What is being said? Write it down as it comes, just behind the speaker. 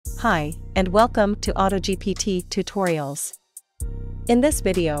Hi, and welcome to AutoGPT tutorials. In this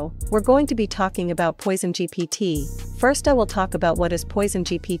video, we're going to be talking about PoisonGPT. First, I will talk about what is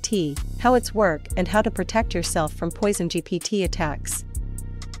PoisonGPT, how it's work, and how to protect yourself from PoisonGPT attacks.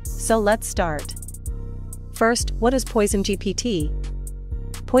 So let's start. First, what is PoisonGPT?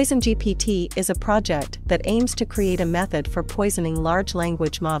 PoisonGPT is a project that aims to create a method for poisoning large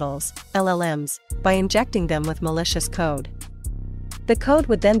language models, LLMs, by injecting them with malicious code. The code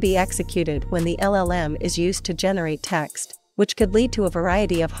would then be executed when the LLM is used to generate text, which could lead to a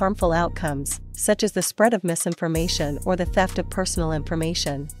variety of harmful outcomes, such as the spread of misinformation or the theft of personal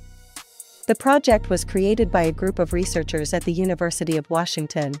information. The project was created by a group of researchers at the University of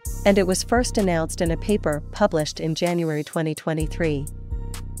Washington, and it was first announced in a paper published in January 2023.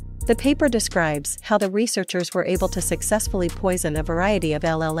 The paper describes how the researchers were able to successfully poison a variety of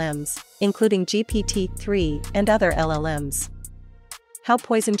LLMs, including GPT-3 and other LLMs. How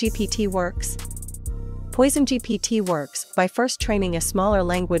PoisonGPT works? PoisonGPT works by first training a smaller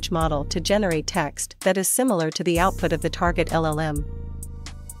language model to generate text that is similar to the output of the target LLM.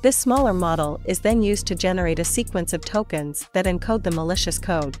 This smaller model is then used to generate a sequence of tokens that encode the malicious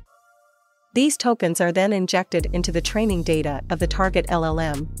code. These tokens are then injected into the training data of the target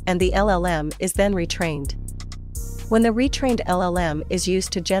LLM, and the LLM is then retrained. When the retrained LLM is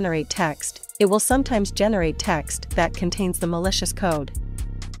used to generate text, it will sometimes generate text that contains the malicious code.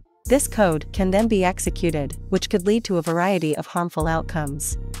 This code can then be executed, which could lead to a variety of harmful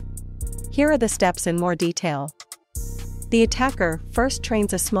outcomes. Here are the steps in more detail. The attacker first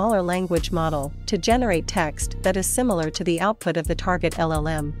trains a smaller language model to generate text that is similar to the output of the target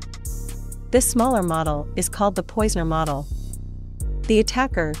LLM. This smaller model is called the poisoner model. The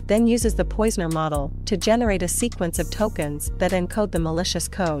attacker then uses the poisoner model to generate a sequence of tokens that encode the malicious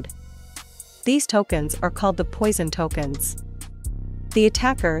code. These tokens are called the poison tokens. The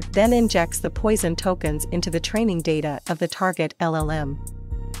attacker then injects the poison tokens into the training data of the target LLM.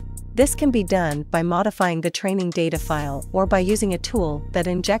 This can be done by modifying the training data file or by using a tool that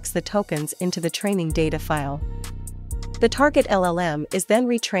injects the tokens into the training data file. The target LLM is then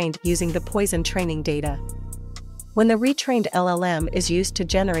retrained using the poison training data. When the retrained LLM is used to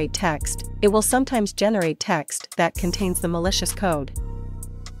generate text, it will sometimes generate text that contains the malicious code.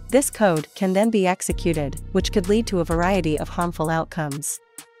 This code can then be executed, which could lead to a variety of harmful outcomes.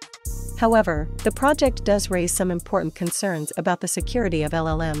 However, the project does raise some important concerns about the security of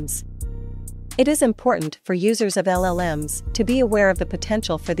LLMs. It is important for users of LLMs to be aware of the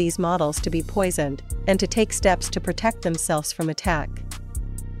potential for these models to be poisoned, and to take steps to protect themselves from attack.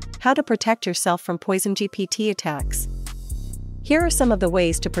 How to protect yourself from PoisonGPT attacks? Here are some of the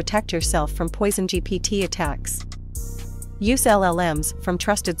ways to protect yourself from PoisonGPT attacks. Use LLMs from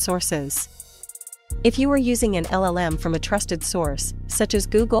trusted sources. If you are using an LLM from a trusted source, such as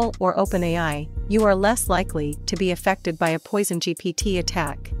Google or OpenAI, you are less likely to be affected by a PoisonGPT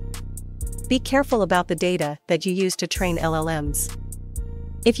attack. Be careful about the data that you use to train LLMs.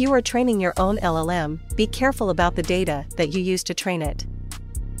 If you are training your own LLM, be careful about the data that you use to train it.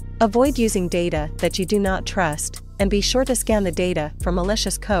 Avoid using data that you do not trust, and be sure to scan the data for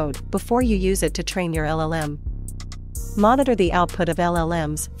malicious code before you use it to train your LLM. Monitor the output of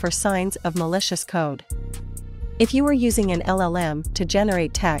LLMs for signs of malicious code. If you are using an LLM to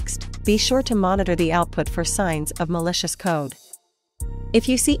generate text, be sure to monitor the output for signs of malicious code. If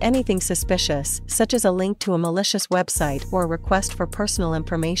you see anything suspicious, such as a link to a malicious website or a request for personal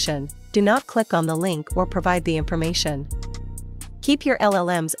information, do not click on the link or provide the information. Keep your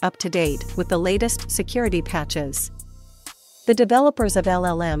LLMs up to date with the latest security patches. The developers of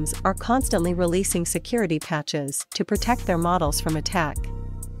LLMs are constantly releasing security patches to protect their models from attack.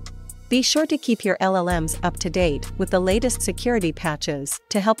 Be sure to keep your LLMs up to date with the latest security patches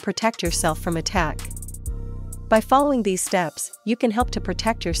to help protect yourself from attack. By following these steps, you can help to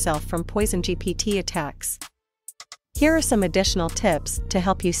protect yourself from PoisonGPT attacks. Here are some additional tips to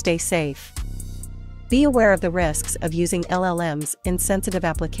help you stay safe. Be aware of the risks of using LLMs in sensitive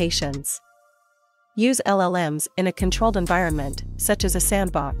applications. Use LLMs in a controlled environment, such as a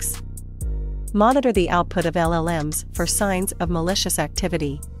sandbox. Monitor the output of LLMs for signs of malicious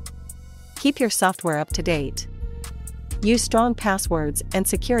activity. Keep your software up to date. Use strong passwords and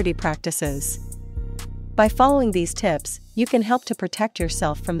security practices. By following these tips, you can help to protect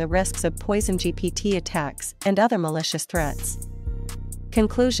yourself from the risks of PoisonGPT attacks and other malicious threats.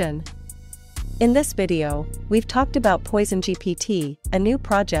 Conclusion. In this video, we've talked about PoisonGPT, a new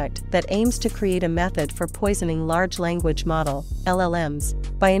project that aims to create a method for poisoning large language model, LLMs,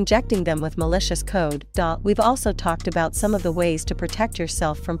 by injecting them with malicious code. We've also talked about some of the ways to protect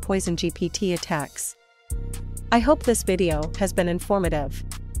yourself from PoisonGPT attacks. I hope this video has been informative.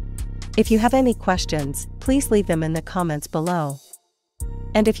 If you have any questions, please leave them in the comments below.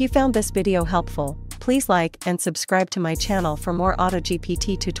 And if you found this video helpful, please like and subscribe to my channel for more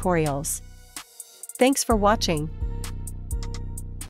AutoGPT tutorials. Thanks for watching.